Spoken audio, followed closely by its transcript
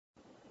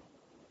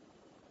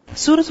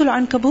Surah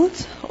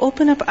Al-Ankabut,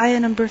 open up ayah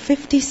number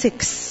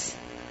 56.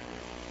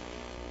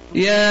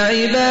 يا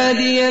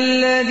عبادي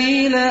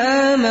الذين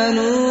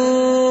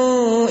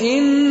آمنوا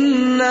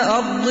إن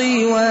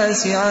أرضي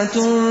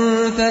واسعة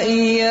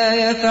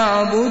فإياي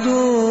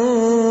فاعبدون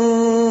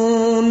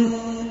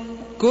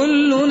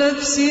كل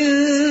نفس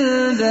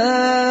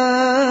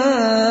ذائقة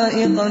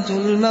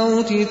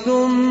الموت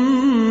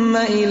ثم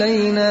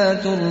إلينا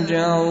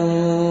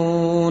ترجعون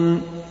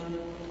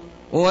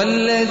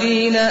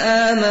والذين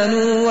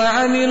آمنوا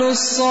وعملوا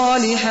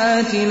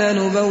الصالحات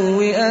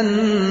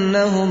لنبوئنهم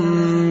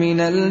من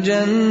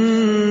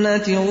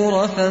الجنة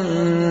غرفا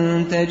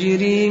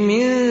تجري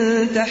من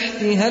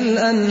تحتها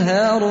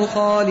الأنهار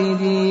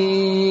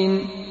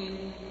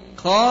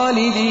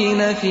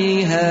خالدين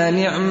فيها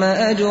نعم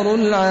أجر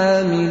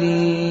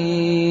العاملين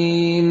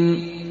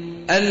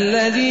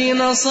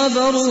الذين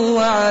صبروا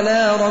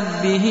وعلى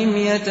ربهم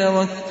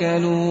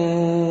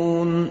يتوكلون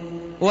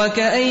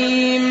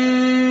وكأين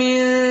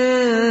من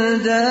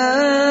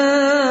دابة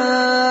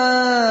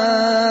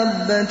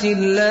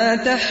لا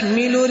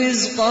تحمل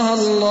رزقها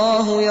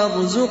الله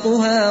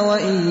يرزقها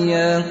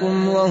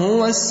وإياكم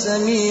وهو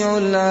السميع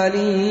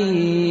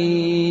العليم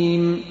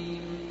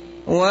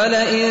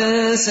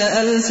ولئن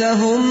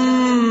سألتهم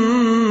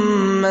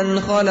من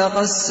خلق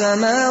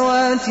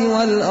السماوات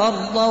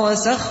والأرض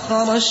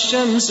وسخر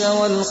الشمس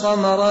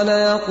والقمر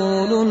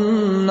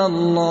ليقولن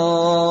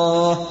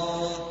الله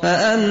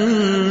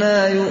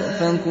فأنى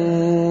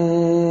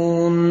يؤفكون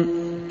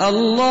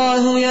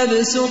الله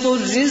يبسط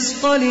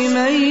الرزق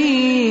لمن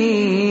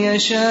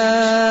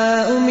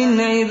يشاء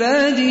من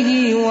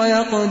عباده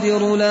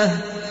ويقدر له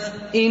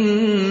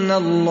إن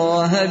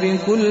الله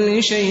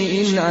بكل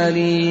شيء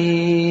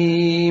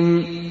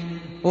عليم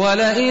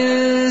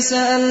ولئن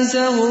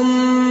سألتهم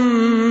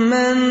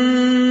من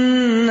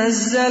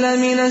نزل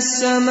من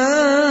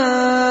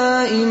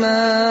السماء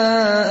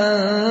ماء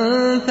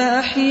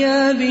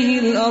فأحيا به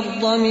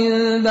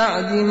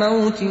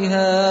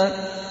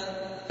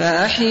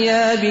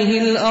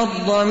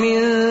الأرض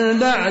من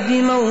بعد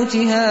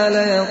موتها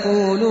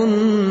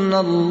ليقولن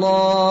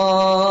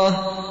الله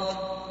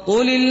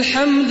قل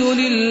الحمد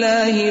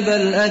لله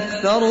بل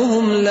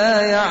أكثرهم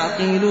لا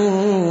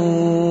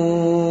يعقلون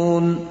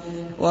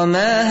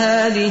وما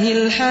هذه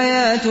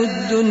الحياة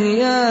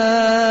الدنيا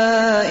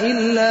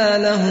إلا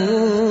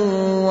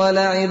لهو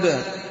ولعب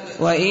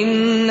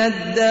وإن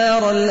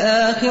الدار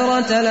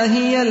الآخرة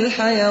لهي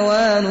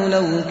الحيوان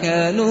لو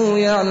كانوا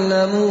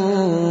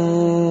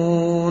يعلمون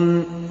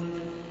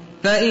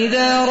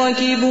فإذا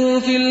ركبوا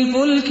في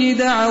الفلك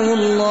دعوا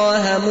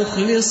الله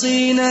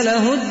مخلصين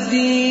له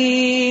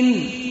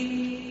الدين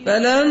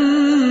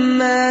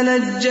فلما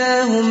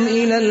نجاهم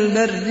إلى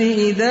البر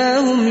إذا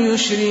هم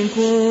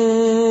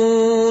يشركون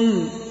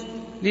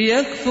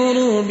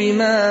ليكفروا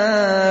بما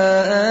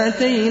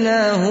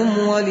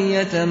آتيناهم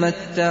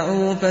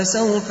وليتمتعوا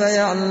فسوف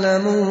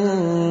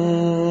يعلمون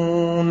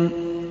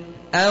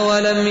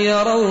أولم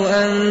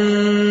يروا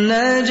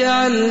أنا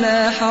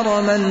جعلنا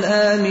حرما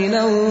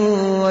آمنا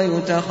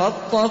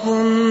ويتخطف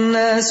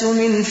الناس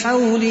من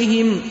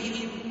حولهم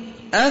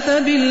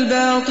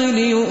أفبالباطل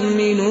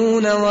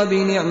يؤمنون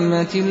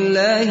وبنعمة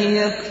الله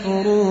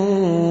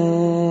يكفرون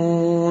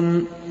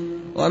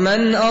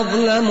ومن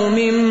أظلم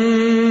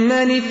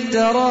ممن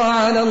افترى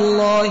على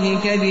الله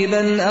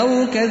كذبا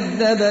أو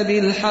كذب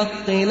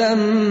بالحق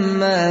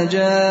لما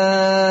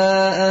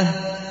جاءه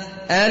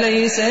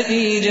أليس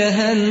في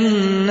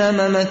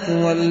جهنم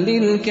مثوى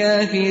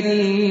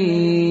للكافرين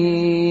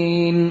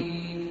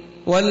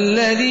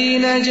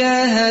والذين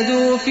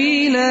جاهدوا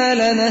فينا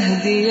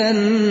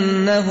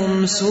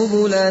لنهدينهم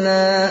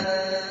سبلنا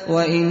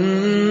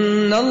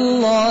وإن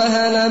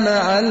الله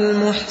لمع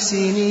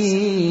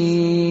المحسنين.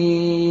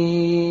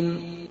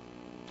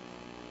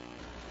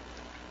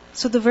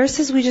 So the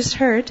verses we just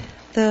heard,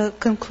 the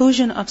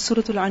conclusion of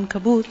Surah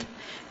Al-Ankabut,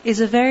 is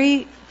a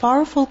very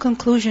powerful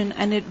conclusion,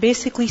 and it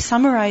basically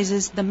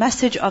summarizes the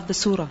message of the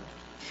surah.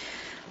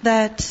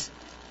 That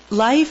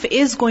life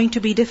is going to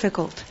be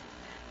difficult.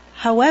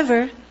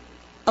 However,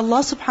 Allah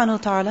subhanahu wa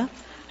ta'ala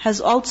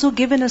has also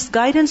given us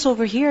guidance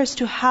over here as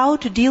to how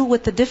to deal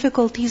with the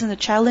difficulties and the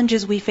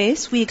challenges we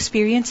face, we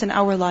experience in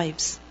our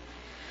lives.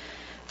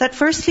 That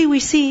firstly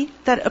we see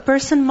that a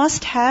person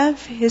must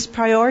have his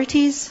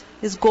priorities,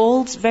 his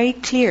goals very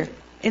clear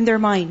in their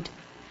mind.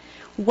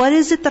 What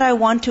is it that I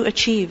want to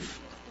achieve?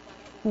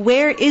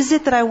 Where is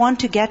it that I want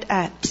to get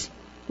at?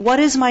 What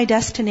is my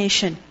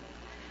destination?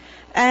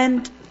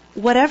 And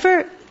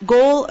whatever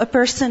goal a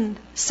person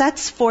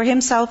sets for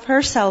himself,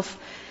 herself,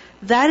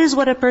 that is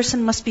what a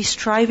person must be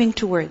striving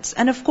towards.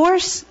 And of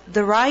course,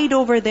 the ride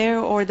over there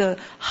or the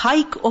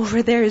hike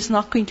over there is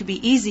not going to be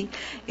easy.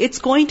 It's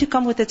going to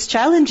come with its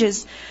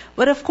challenges.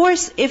 But of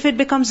course, if it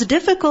becomes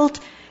difficult,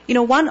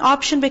 one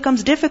option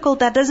becomes difficult,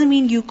 that doesn't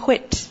mean you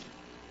quit.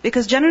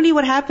 Because generally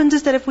what happens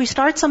is that if we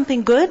start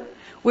something good,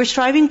 we're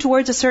striving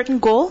towards a certain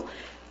goal,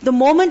 the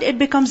moment it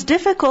becomes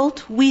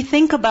difficult, we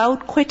think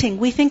about quitting,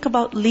 we think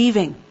about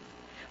leaving.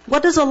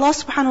 What does Allah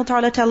subhanahu wa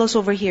ta'ala tell us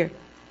over here?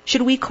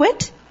 Should we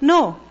quit?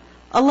 No.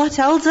 Allah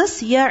tells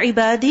us, Ya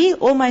ibadi,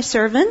 O my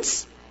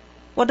servants.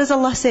 What does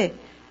Allah say?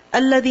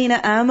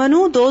 Alladhina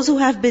amanu, those who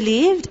have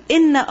believed.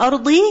 Inna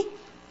ardi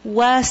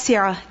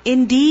wasi'ah.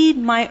 Indeed,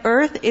 my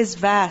earth is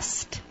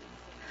vast.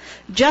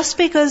 Just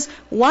because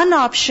one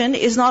option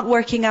is not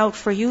working out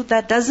for you,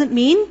 that doesn't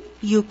mean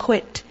you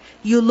quit.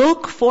 You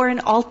look for an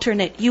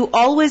alternate. You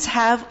always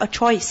have a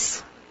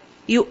choice.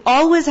 You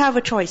always have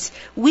a choice.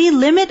 We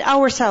limit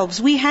ourselves.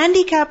 We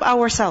handicap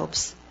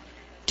ourselves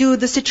to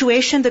the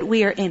situation that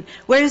we are in.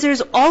 Whereas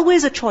there's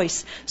always a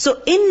choice.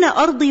 So, inna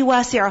ardi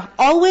wasi'ah.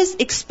 Always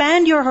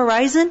expand your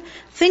horizon.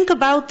 Think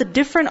about the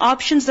different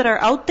options that are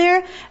out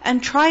there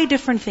and try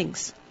different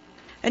things.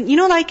 And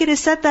like it is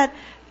said that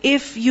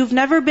if you've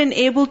never been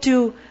able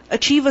to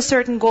achieve a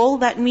certain goal,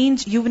 that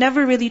means you've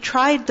never really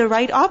tried the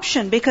right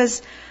option,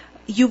 because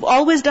you've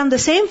always done the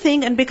same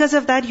thing, and because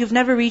of that, you've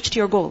never reached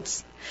your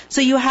goals.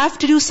 So you have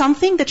to do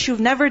something that you've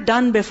never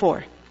done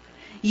before.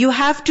 You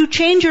have to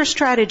change your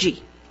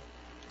strategy.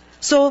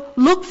 So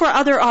look for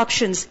other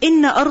options.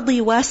 Inna ardi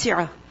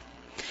wasi'ah.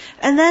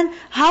 And then,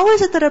 how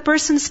is it that a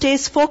person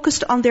stays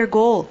focused on their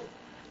goal?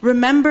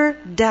 Remember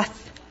death.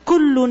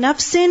 Kullu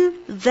nafsin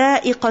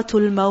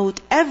dha'iqatul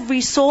maut.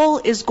 Every soul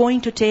is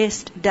going to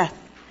taste death.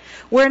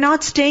 We're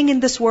not staying in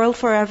this world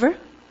forever.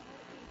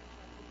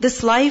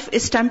 This life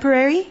is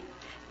temporary.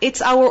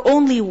 It's our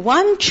only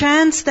one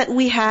chance that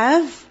we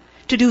have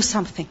to do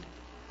something,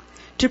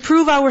 to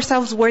prove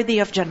ourselves worthy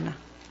of Jannah.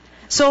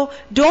 So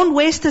don't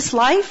waste this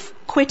life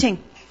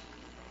quitting.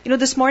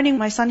 This morning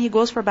my son, he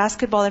goes for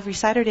basketball every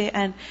Saturday,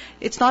 and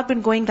it's not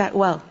been going that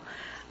well,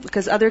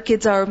 because other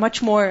kids are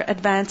much more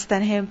advanced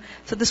than him.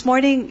 So this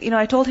morning,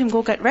 I told him,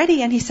 go get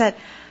ready, and he said,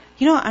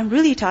 I'm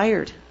really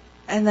tired.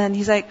 And then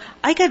he's like,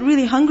 I get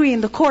really hungry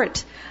in the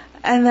court.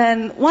 And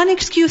then one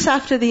excuse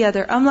after the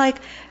other. I'm like,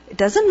 it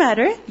doesn't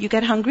matter. You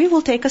get hungry,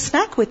 we'll take a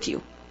snack with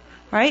you.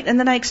 Right? And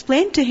then I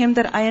explained to him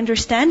that I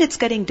understand it's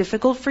getting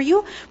difficult for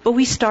you, but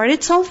we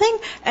started something,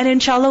 and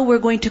inshallah we're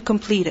going to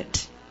complete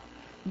it.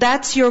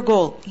 That's your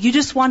goal. You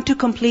just want to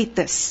complete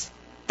this.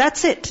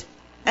 That's it.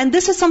 And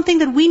this is something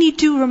that we need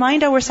to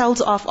remind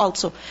ourselves of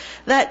also.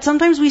 That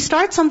sometimes we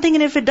start something,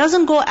 and if it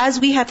doesn't go as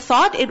we had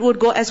thought it would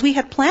go, as we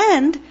had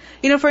planned,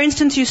 for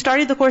instance, you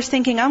started the course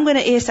thinking, I'm going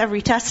to ace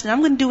every test, and I'm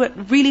going to do it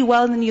really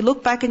well, and then you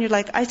look back and you're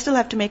like, I still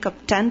have to make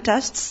up 10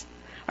 tests.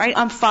 Right?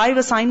 I'm 5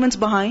 assignments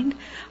behind.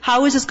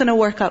 How is this going to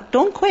work out?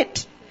 Don't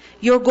quit.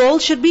 Your goal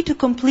should be to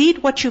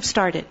complete what you've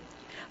started.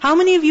 How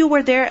many of you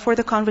were there for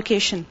the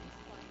convocation?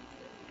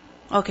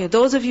 Okay,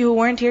 those of you who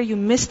weren't here, you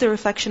missed the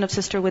reflection of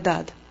Sister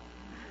Widad.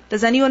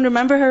 Does anyone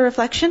remember her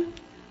reflection?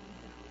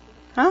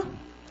 Huh?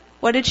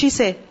 What did she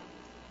say?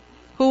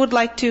 Who would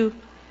like to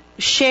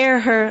share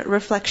her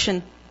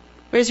reflection?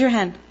 Raise your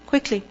hand.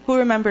 Quickly. Who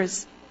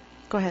remembers?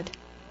 Go ahead.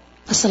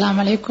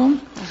 Assalamu alaikum.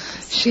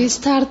 She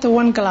started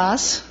one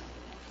class,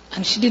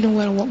 and she didn't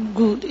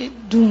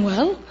doing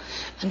well.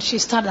 And she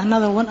started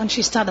another one, and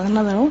she started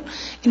another one.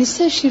 And it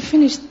says she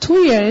finished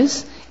 2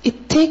 years.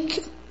 It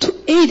take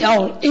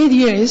 8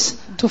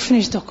 years to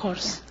finish the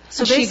course.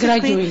 So she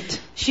graduated.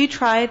 She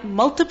tried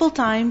multiple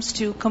times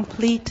to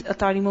complete a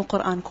Ta'limul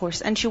Quran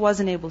course, and she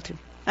wasn't able to.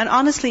 And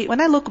honestly,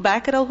 when I look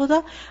back at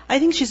Al-Huda, I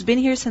think she's been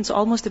here since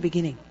almost the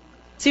beginning.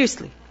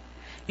 Seriously.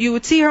 You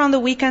would see her on the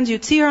weekends,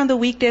 you'd see her on the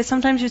weekdays,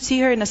 sometimes you'd see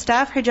her in a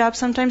staff hijab,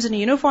 sometimes in a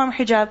uniform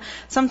hijab,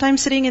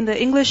 sometimes sitting in the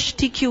English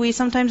TQE,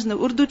 sometimes in the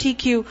Urdu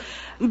TQ.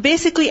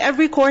 Basically,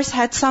 every course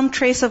had some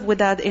trace of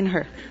Widad in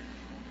her.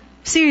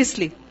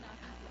 Seriously.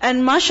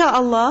 And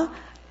mashallah,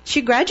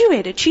 she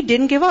graduated. She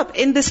didn't give up.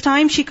 In this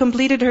time, she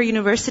completed her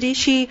university.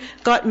 She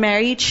got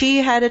married. She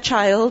had a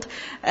child.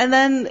 And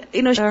then,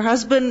 her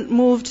husband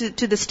moved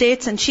to the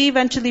States, and she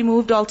eventually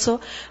moved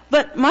also.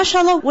 But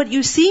mashallah, what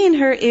you see in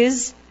her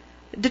is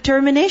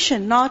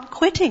determination, not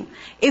quitting.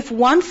 If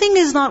one thing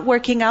is not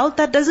working out,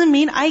 that doesn't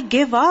mean I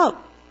give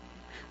up.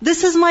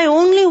 This is my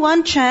only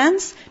one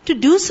chance to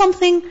do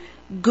something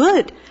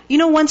good.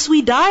 Once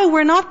we die,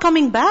 we're not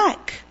coming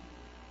back.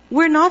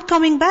 We're not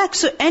coming back.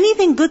 So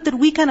anything good that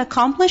we can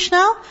accomplish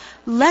now,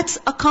 let's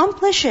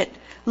accomplish it.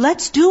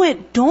 Let's do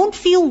it. Don't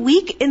feel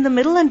weak in the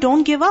middle, and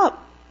don't give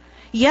up.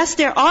 Yes,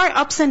 there are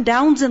ups and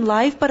downs in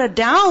life, but a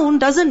down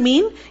doesn't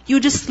mean you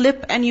just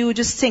slip and you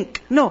just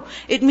sink. No,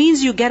 it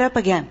means you get up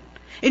again.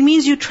 It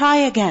means you try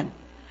again.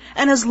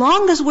 And as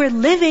long as we're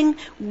living,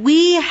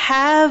 we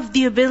have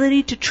the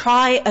ability to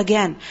try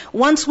again.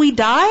 Once we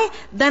die,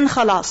 then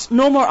khalas,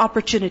 no more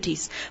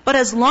opportunities. But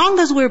as long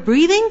as we're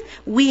breathing,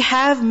 we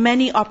have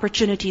many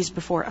opportunities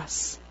before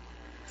us.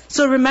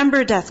 So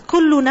remember death.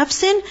 Kullu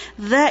nafsin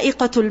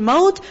dha'iqatul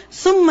maut,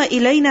 thumma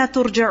ilayna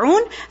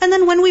turja'un. And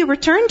then when we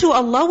return to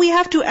Allah, we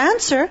have to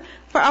answer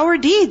for our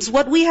deeds,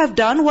 what we have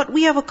done, what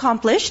we have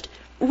accomplished.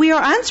 We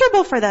are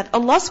answerable for that.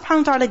 Allah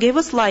subhanahu wa ta'ala gave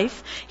us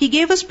life. He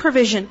gave us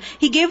provision.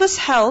 He gave us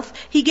health.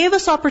 He gave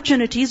us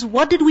opportunities.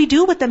 What did we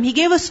do with them? He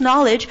gave us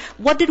knowledge.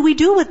 What did we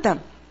do with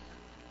them?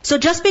 So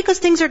just because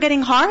things are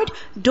getting hard,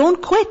 don't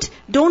quit,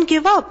 don't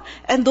give up.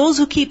 And those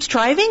who keep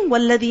striving,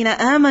 وَالَّذِينَ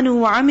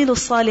آمَنُوا وَعَمِلُوا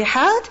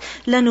الصَّالِحَاتِ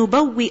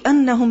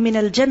لَنُبَوِّئَنَّهُم مِّنَ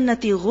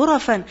الْجَنَّةِ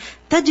غُرَفًا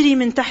تَجْرِي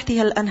مِن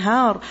تَحْتِهَا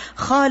الْأَنْهَارُ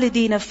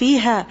خَالِدِينَ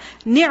فِيهَا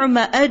نِعْمَ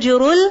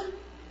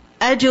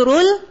أَجْرُ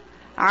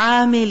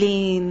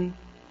الْعَامِلِينَ.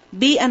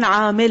 Be an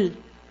amil.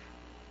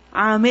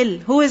 Amil.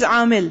 Who is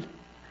amil?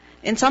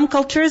 In some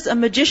cultures, a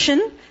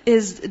magician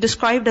is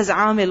described as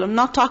amil. I'm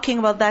not talking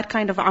about that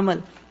kind of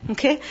amal.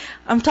 Okay?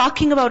 I'm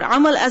talking about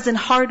amal as in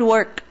hard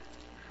work.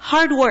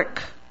 Hard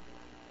work.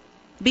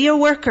 Be a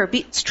worker.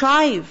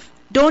 Strive.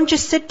 Don't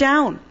just sit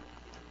down.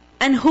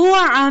 And who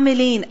are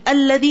amilin?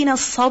 الَّذِينَ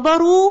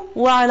صَبَرُوا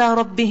وَعَلَى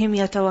رَبِّهِمْ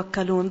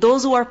يَتَوَكَّلُونَ.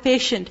 Those who are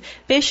patient.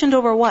 Patient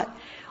over what?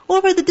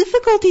 Over the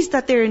difficulties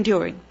that they're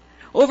enduring.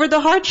 Over the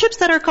hardships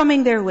that are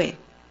coming their way.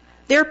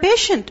 They're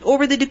patient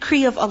over the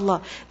decree of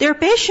Allah. They're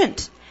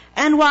patient.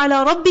 And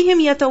وَعَلَى رَبِّهِمْ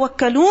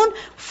يَتَوَكَّلُونَ.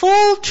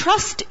 Full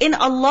trust in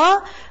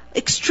Allah.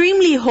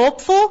 Extremely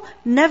hopeful,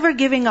 never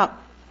giving up.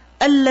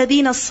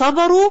 الَّذِينَ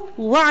صَبَرُوا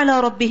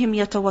وَعَلَى رَبِّهِمْ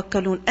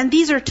يَتَوَكَّلُونَ. And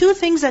these are two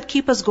things that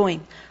keep us going.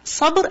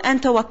 Sabr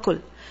and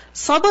tawakkul.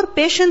 Sabr,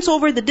 patience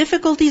over the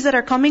difficulties that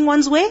are coming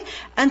one's way.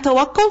 And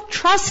tawakkul,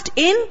 trust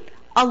in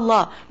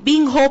Allah.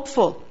 Being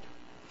hopeful.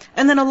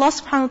 And then Allah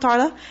subhanahu wa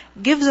ta'ala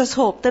gives us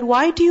hope. That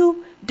why do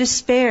you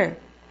despair?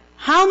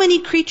 How many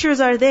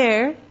creatures are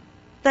there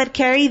that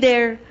carry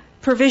their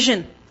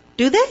provision?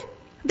 Do they?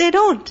 They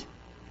don't.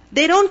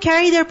 They don't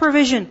carry their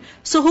provision.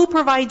 So who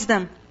provides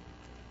them?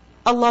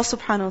 Allah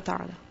subhanahu wa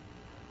ta'ala.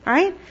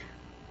 Alright?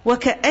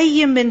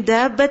 وَكَأَيٍّ مِّن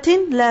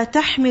دَابَّةٍ لَا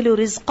تَحْمِلُ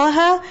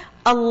رِزْقَهَا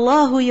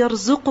اللَّهُ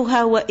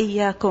يَرْزُقُهَا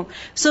وَإِيَّاكُمْ.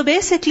 So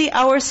basically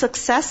our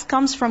success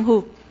comes from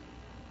who?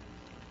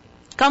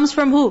 Comes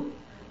from who?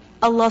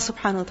 Allah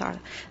subhanahu wa ta'ala.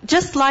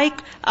 Just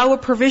like our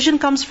provision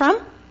comes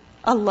from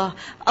Allah.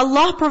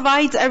 Allah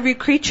provides every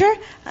creature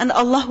and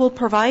Allah will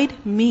provide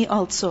me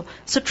also.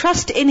 So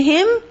trust in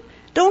Him.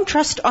 Don't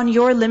trust on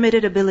your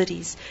limited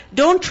abilities.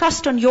 Don't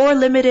trust on your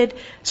limited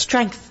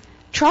strength.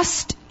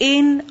 Trust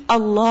in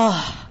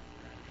Allah.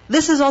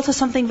 This is also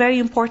something very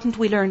important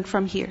we learned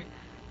from here.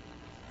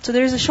 So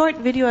there's a short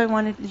video I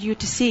wanted you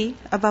to see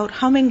about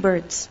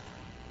hummingbirds.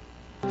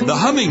 The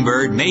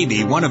hummingbird may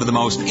be one of the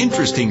most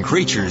interesting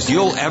creatures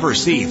you'll ever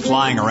see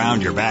flying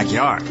around your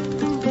backyard.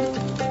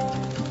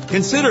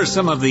 Consider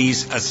some of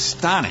these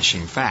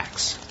astonishing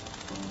facts.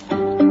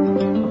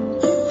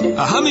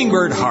 A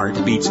hummingbird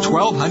heart beats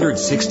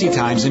 1,260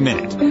 times a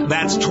minute.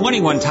 That's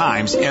 21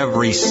 times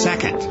every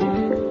second.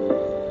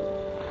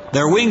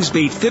 Their wings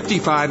beat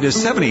 55 to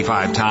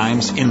 75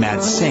 times in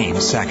that same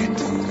second.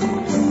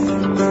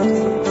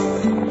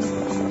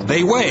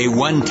 They weigh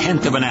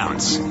 1/10 of an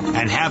ounce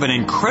and have an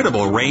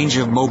incredible range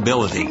of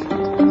mobility.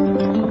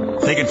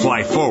 They can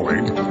fly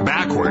forward,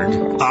 backward,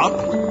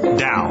 up,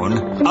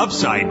 down,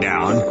 upside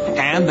down,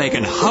 and they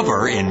can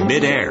hover in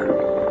midair.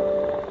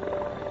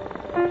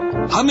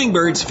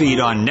 Hummingbirds feed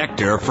on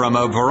nectar from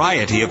a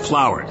variety of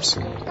flowers,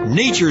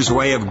 nature's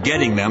way of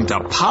getting them to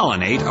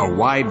pollinate a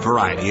wide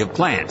variety of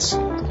plants.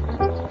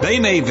 They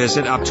may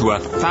visit up to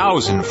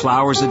 1,000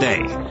 flowers a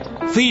day,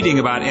 feeding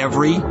about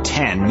every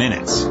 10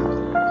 minutes.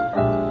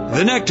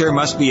 The nectar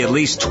must be at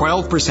least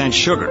 12%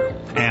 sugar,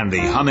 and the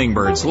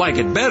hummingbirds like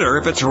it better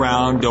if it's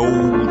around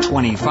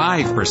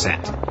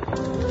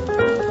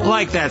 25%.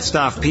 Like that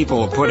stuff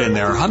people put in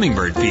their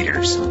hummingbird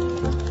feeders.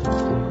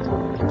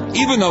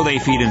 Even though they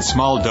feed in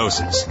small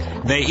doses,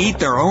 they eat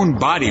their own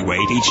body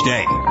weight each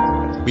day.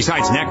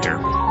 Besides nectar,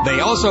 they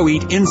also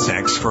eat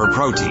insects for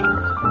protein.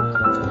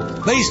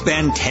 They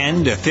spend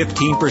 10 to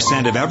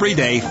 15% of every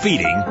day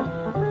feeding,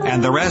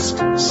 and the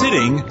rest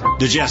sitting,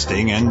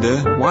 digesting, and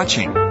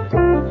watching.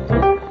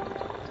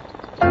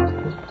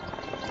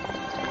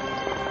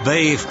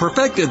 They've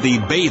perfected the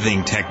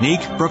bathing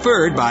technique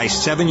preferred by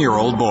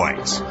 7-year-old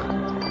boys.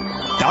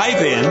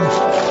 Dive in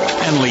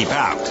and leap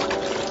out.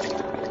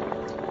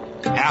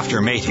 After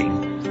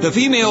mating, the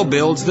female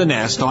builds the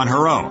nest on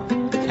her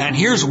own. And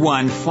here's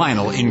one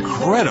final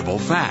incredible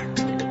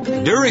fact.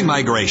 During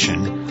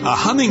migration, a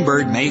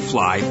hummingbird may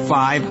fly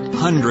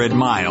 500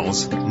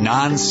 miles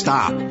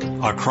non-stop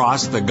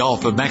across the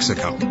Gulf of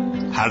Mexico.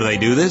 How do they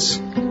do this?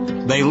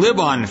 They live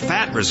on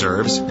fat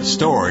reserves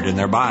stored in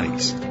their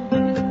bodies.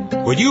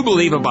 Would you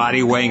believe a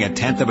body weighing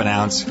 1/10 of an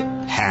ounce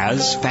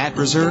has fat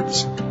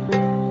reserves?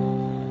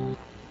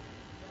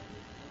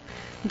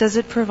 Does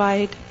it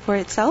provide for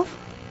itself?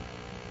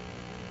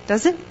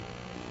 Does it?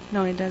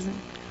 No, it doesn't.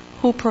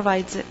 Who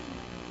provides it?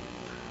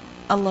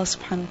 Allah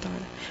subhanahu wa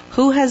ta'ala.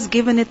 Who has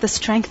given it the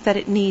strength that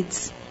it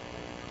needs?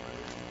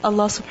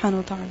 Allah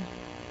subhanahu wa ta'ala.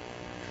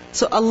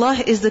 So Allah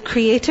is the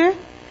creator,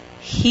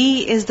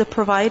 He is the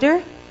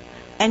provider,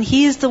 and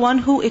He is the one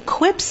who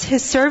equips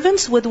His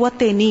servants with what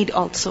they need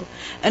also.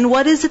 And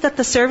what is it that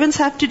the servants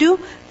have to do?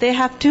 They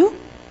have to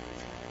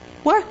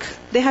work.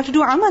 They have to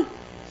do amal.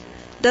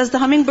 Does the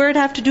hummingbird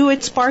have to do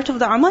its part of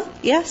the amal?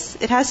 Yes.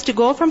 It has to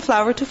go from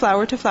flower to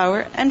flower to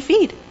flower and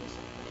feed.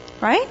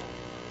 Right?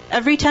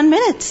 Every 10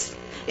 minutes.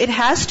 It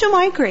has to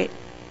migrate.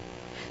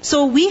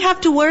 So we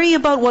have to worry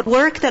about what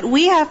work that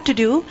we have to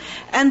do,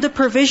 and the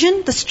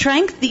provision, the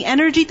strength, the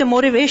energy, the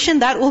motivation,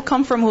 that will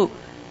come from who?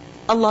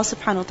 Allah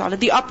subhanahu wa ta'ala.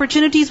 The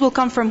opportunities will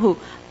come from who?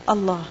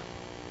 Allah.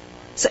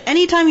 So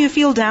anytime you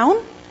feel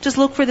down, just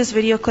look for this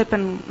video clip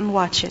and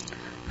watch it.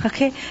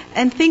 Okay?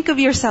 And think of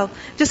yourself.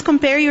 Just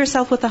compare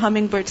yourself with a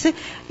hummingbird. Say,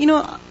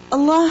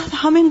 Allah, the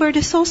hummingbird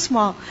is so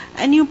small,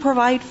 and you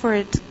provide for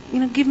it.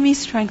 Give me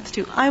strength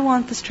too. I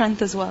want the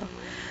strength as well.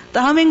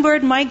 The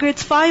hummingbird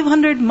migrates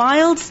 500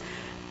 miles,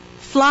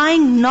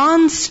 flying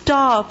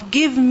non-stop.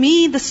 Give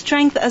me the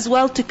strength as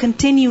well to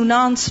continue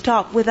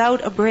non-stop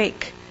without a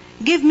break.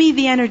 Give me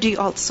the energy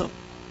also.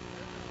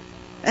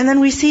 And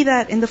then we see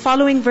that in the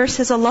following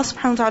verses, Allah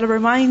subhanahu wa ta'ala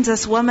reminds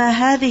us, وَمَا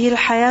هَذِهِ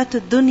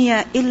الْحَيَاةُ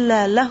الدُّنْيَا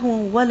إِلَّا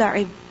لَهْوٌ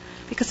وَلَعِبٌ.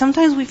 Because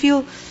sometimes we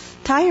feel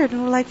tired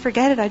and we're like,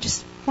 forget it, I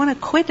just want to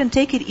quit and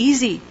take it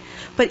easy.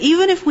 But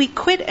even if we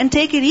quit and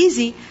take it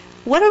easy,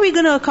 what are we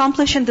going to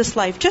accomplish in this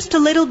life? Just a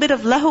little bit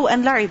of lahu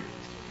and la'ib.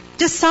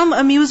 Just some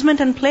amusement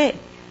and play.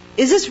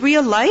 Is this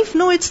real life?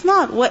 No, it's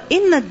not.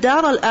 وَإِنَّ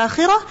الدَّارَ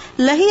الْآخِرَةِ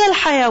لَهِيَ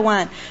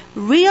الْحَيَوَانِ.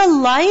 Real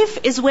life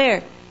is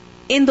where?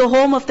 In the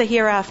home of the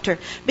hereafter.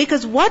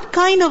 Because what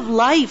kind of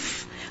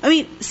life?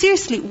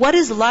 Seriously, what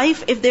is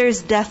life if there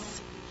is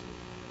death?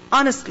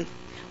 Honestly.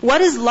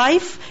 What is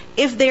life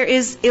if there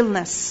is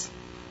illness?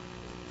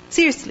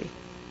 Seriously.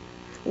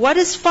 What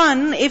is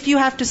fun if you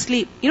have to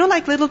sleep?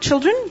 Like little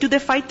children, do they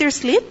fight their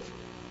sleep?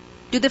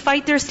 Do they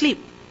fight their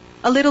sleep?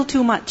 A little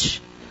too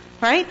much.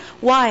 Right?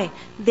 Why?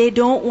 They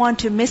don't want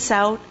to miss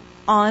out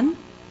on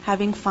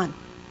having fun.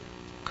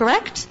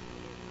 Correct?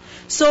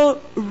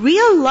 So,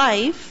 real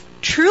life,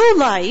 true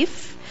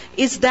life,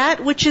 is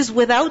that which is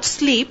without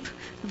sleep,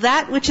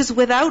 that which is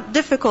without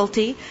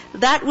difficulty,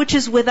 that which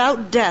is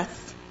without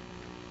death.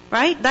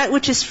 Right? That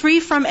which is free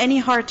from any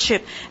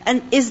hardship.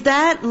 And is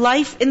that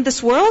life in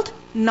this world?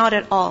 Not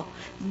at all.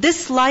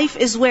 This life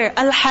is where?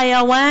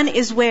 Al-Hayawan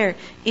is where?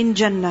 In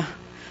Jannah.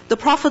 The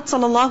Prophet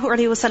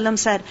ﷺ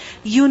said,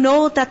 you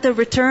know that the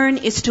return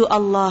is to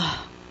Allah.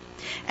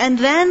 And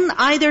then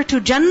either to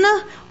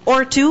Jannah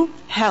or to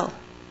hell.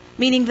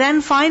 Meaning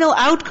then final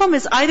outcome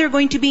is either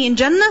going to be in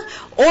Jannah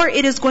or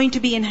it is going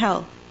to be in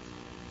hell.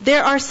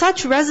 There are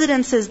such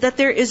residences that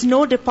there is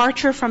no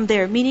departure from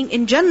there. Meaning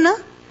in Jannah,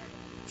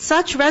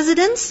 such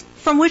residence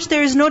from which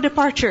there is no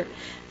departure.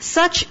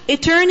 Such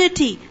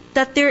eternity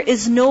that there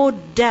is no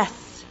death.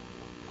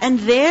 And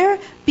there,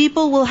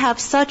 people will have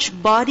such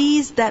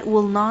bodies that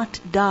will not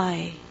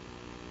die.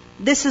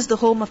 This is the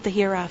home of the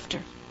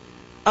hereafter.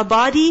 A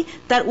body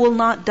that will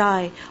not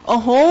die. A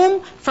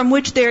home from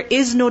which there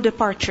is no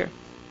departure.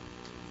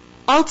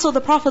 Also, the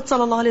Prophet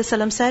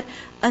ﷺ said,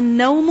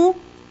 "An-nawmu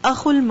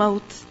akhul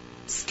maut."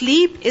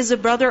 Sleep is a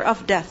brother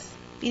of death.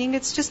 Meaning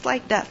it's just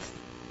like death.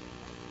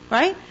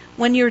 Right?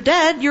 When you're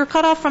dead, you're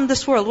cut off from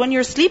this world. When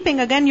you're sleeping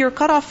again, you're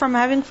cut off from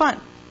having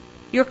fun.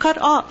 You're cut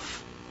off.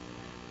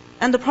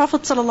 And the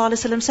Prophet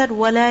ﷺ said,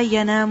 وَلَا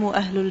يَنَامُ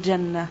أَهْلُ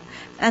الْجَنَّةِ.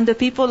 And the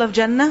people of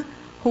Jannah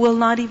who will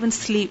not even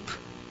sleep.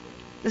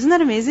 Isn't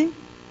that amazing?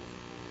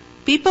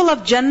 People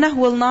of Jannah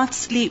will not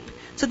sleep.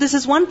 So this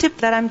is one tip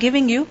that I'm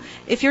giving you.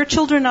 If your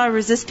children are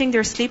resisting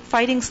their sleep,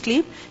 fighting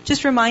sleep,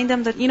 just remind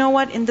them that,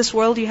 in this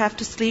world you have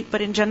to sleep, but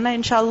in Jannah,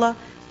 inshallah,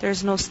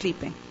 there's no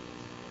sleeping.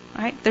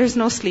 Right? There's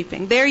no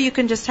sleeping. There you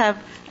can just have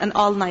an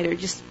all-nighter.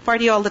 Just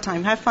party all the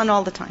time. Have fun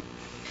all the time.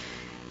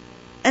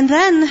 And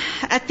then,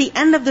 at the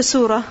end of the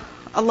surah,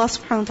 Allah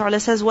subhanahu wa ta'ala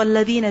says,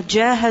 وَالَّذِينَ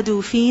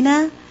جَاهَدُوا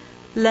فِينَا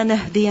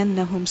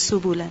لَنَهْدِيَنَّهُمْ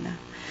سُبُلَنَا.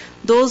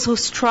 Those who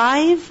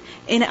strive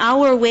in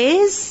our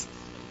ways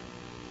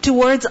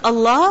towards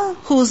Allah,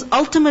 whose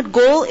ultimate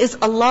goal is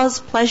Allah's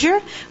pleasure,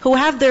 who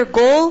have their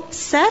goal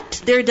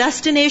set, their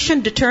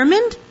destination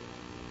determined,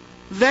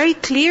 very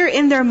clear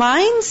in their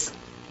minds,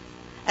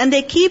 and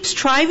they keep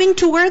striving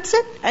towards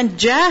it, and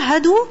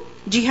jahadu,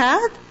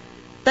 jihad,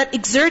 that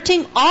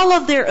exerting all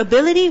of their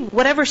ability,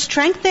 whatever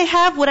strength they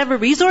have, whatever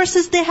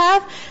resources they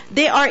have,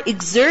 they are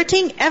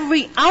exerting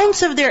every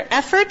ounce of their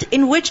effort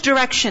in which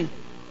direction?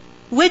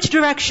 Which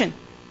direction?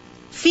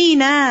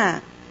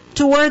 Fina,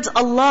 towards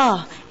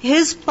Allah,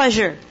 His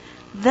pleasure.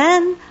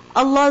 Then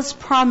Allah's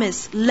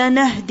promise,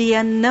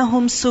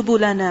 لَنَهْدِيَنَّهُمْ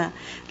سُبُلَنَا.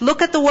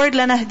 Look at the word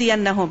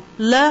لَنَهْدِيَنَّهُم.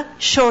 La,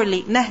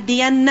 surely.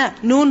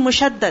 نَهْدِيَنَّ, noon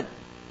mushaddad.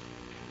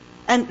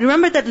 And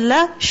remember that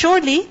la,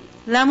 surely,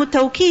 lamu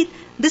tawqeed,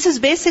 this is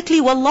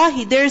basically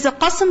wallahi. There is a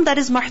qasam that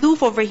is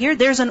mahdoof over here.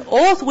 There is an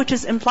oath which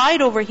is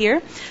implied over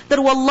here. That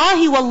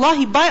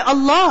wallahi, by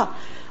Allah,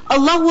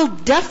 Allah will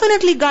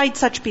definitely guide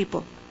such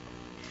people.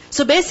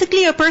 So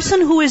basically a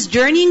person who is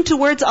journeying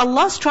towards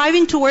Allah,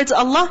 striving towards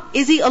Allah,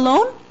 is he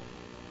alone?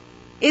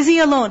 Is he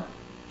alone?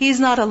 He is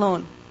not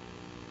alone.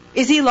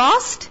 Is he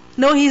lost?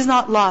 No, he is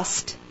not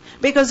lost.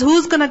 Because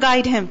who's going to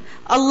guide him?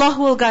 Allah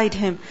will guide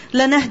him.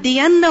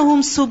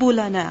 لَنَهْدِيَنَّهُمْ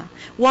سُبُلَنَا.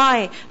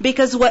 Why?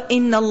 Because وَإِنَّ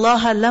اللَّهَ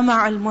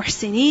لَمَعَ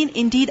الْمُحْسِنِينَ.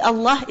 Indeed,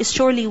 Allah is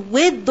surely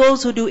with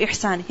those who do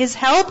ihsan. His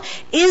help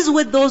is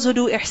with those who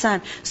do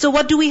ihsan. So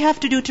what do we have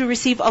to do to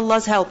receive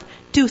Allah's help?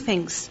 Two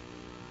things.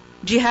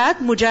 Jihad,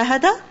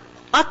 mujahada,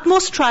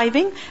 utmost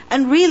striving,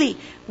 and really,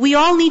 we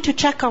all need to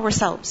check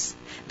ourselves.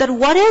 That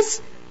what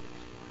is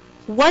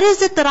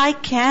it that I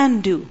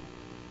can do?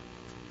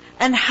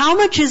 And how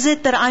much is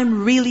it that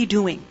I'm really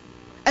doing?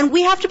 And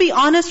we have to be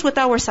honest with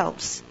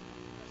ourselves.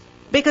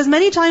 Because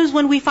many times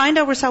when we find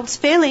ourselves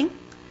failing,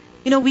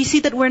 we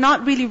see that we're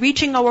not really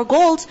reaching our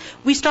goals,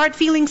 we start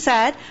feeling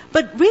sad.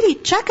 But really,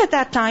 check at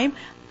that time,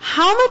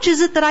 how much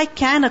is it that I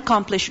can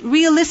accomplish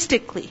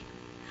realistically?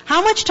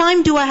 How much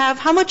time do I have?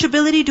 How much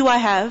ability do I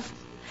have?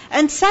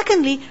 And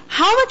secondly,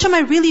 how much am I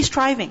really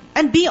striving?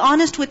 And be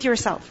honest with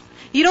yourself.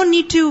 You don't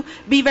need to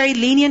be very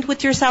lenient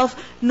with yourself,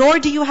 nor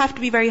do you have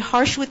to be very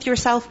harsh with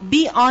yourself.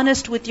 Be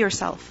honest with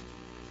yourself.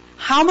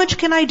 How much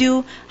can I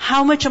do?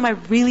 How much am I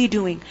really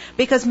doing?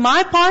 Because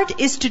my part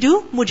is to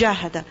do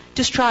mujahada,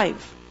 to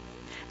strive.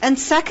 And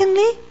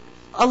secondly,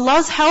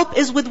 Allah's help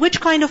is with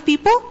which kind of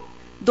people?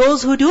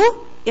 Those who do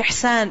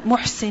ihsan,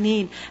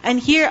 muhsineen. And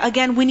here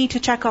again we need to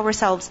check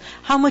ourselves.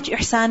 How much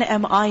ihsan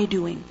am I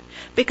doing?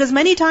 Because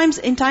many times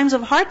in times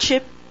of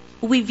hardship,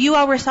 we view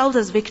ourselves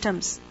as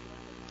victims.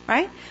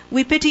 Right?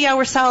 We pity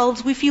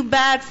ourselves, we feel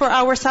bad for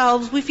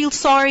ourselves, we feel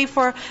sorry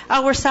for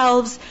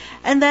ourselves.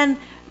 And then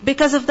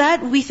because of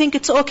that, we think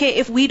it's okay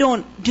if we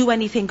don't do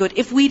anything good,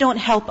 if we don't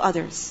help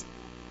others.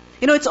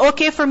 It's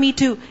okay for me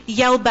to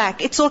yell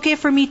back. It's okay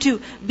for me to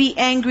be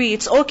angry.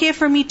 It's okay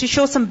for me to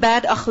show some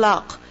bad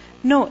akhlaq.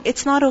 No,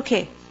 it's not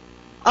okay.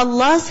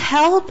 Allah's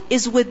help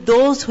is with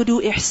those who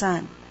do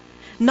ihsan,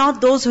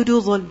 not those who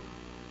do dhulm,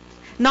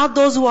 not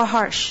those who are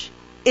harsh.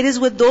 It is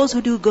with those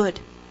who do good.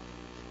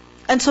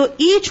 And so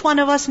each one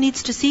of us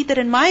needs to see that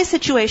in my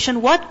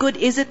situation, what good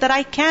is it that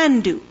I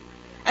can do?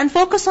 And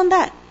focus on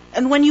that.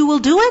 And when you will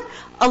do it,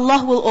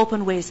 Allah will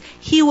open ways.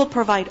 He will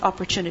provide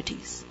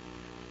opportunities.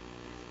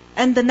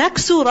 And the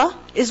next surah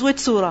is which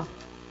surah?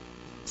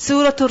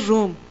 Surah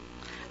Ar-Rum.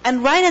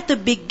 And right at the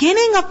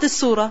beginning of the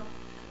surah,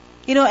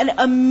 an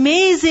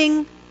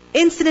amazing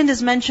incident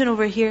is mentioned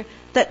over here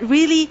that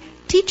really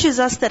teaches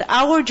us that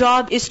our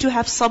job is to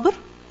have sabr,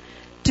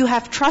 to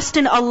have trust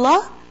in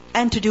Allah,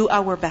 and to do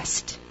our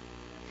best.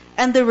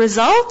 And the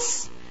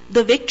results,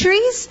 the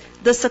victories,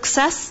 the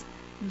success,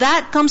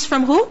 that comes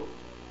from who?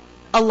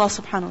 Allah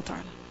subhanahu wa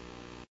ta'ala.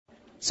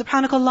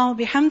 Subhanakallahumma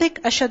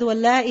bihamdik, ashhadu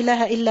an la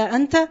ilaha illa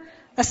anta,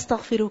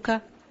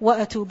 astaghfiruka wa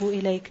atubu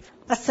ilayk.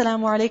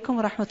 Assalamu alaikum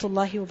wa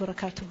rahmatullahi wa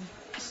barakatuh.